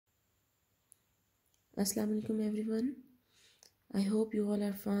Assalamu alaikum everyone. I hope you all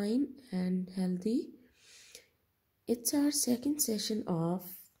are fine and healthy. It's our second session of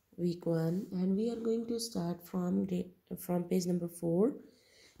week 1 and we are going to start from page number 4,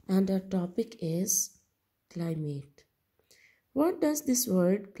 and our topic is climate. What does this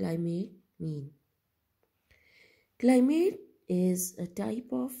word climate mean? Climate is a type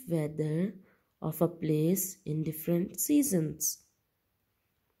of weather of a place in different seasons.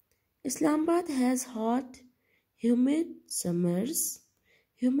 Islamabad has hot, humid summers.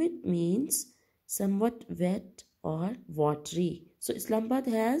 Humid means somewhat wet or watery. So Islamabad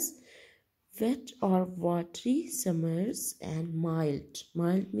has wet or watery summers and mild.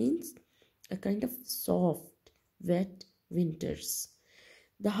 Mild means a kind of soft, wet winters.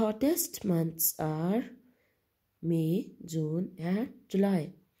 The hottest months are May, June and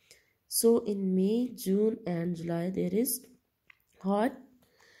July. So in May, June and July there is hot,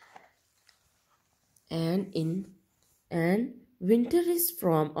 and winter is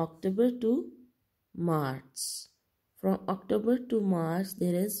from October to March. From October to March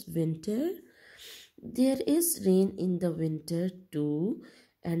there is winter. There is rain in the winter too,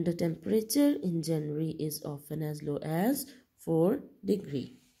 and the temperature in January is often as low as 4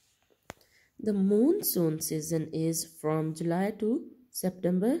 degrees. The monsoon season is from July to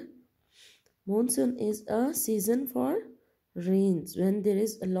September. Monsoon is a season for rains, when there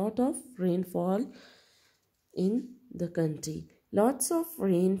is a lot of rainfall in the country. Lots of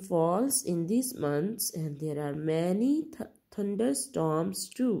rain falls in these months and there are many thunderstorms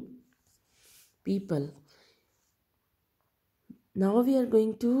too. People. Now we are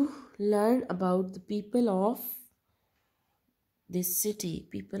going to learn about the people of this city,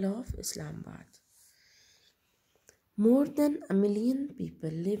 people of Islamabad. More than 1 million people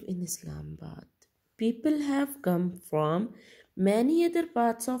live in Islamabad. People have come from many other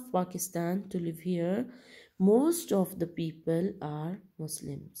parts of Pakistan to live here. Most of the people are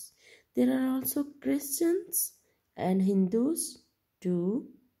Muslims. There are also Christians and Hindus too,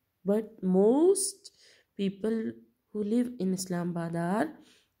 but most people who live in Islamabad are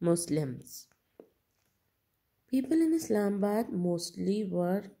Muslims. People in Islamabad mostly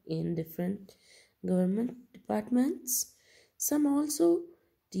work in different government departments. Some also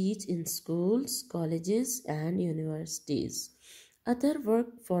teach in schools, colleges and universities. Others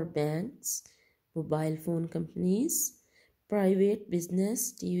work for banks, mobile phone companies, private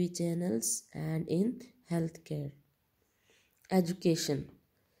business, TV channels and in healthcare. Education.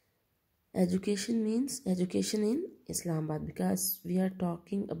 Education means education in Islamabad, because we are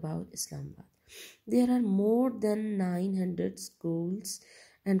talking about Islamabad. There are more than 900 schools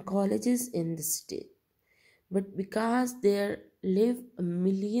and colleges in the city. But because there live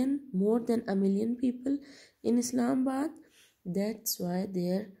more than 1 million people in Islamabad, that's why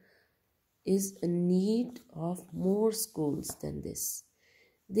there is a need of more schools than this.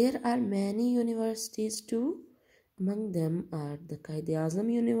 There are many universities too. Among them are the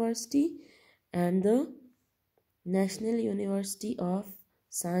Quaid-e-Azam University and the National University of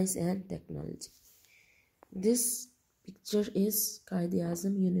Science and Technology. This picture is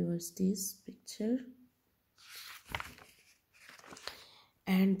Quaid-e-Azam University's picture.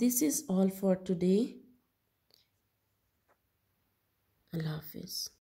 And this is all for today. Allah Hafiz.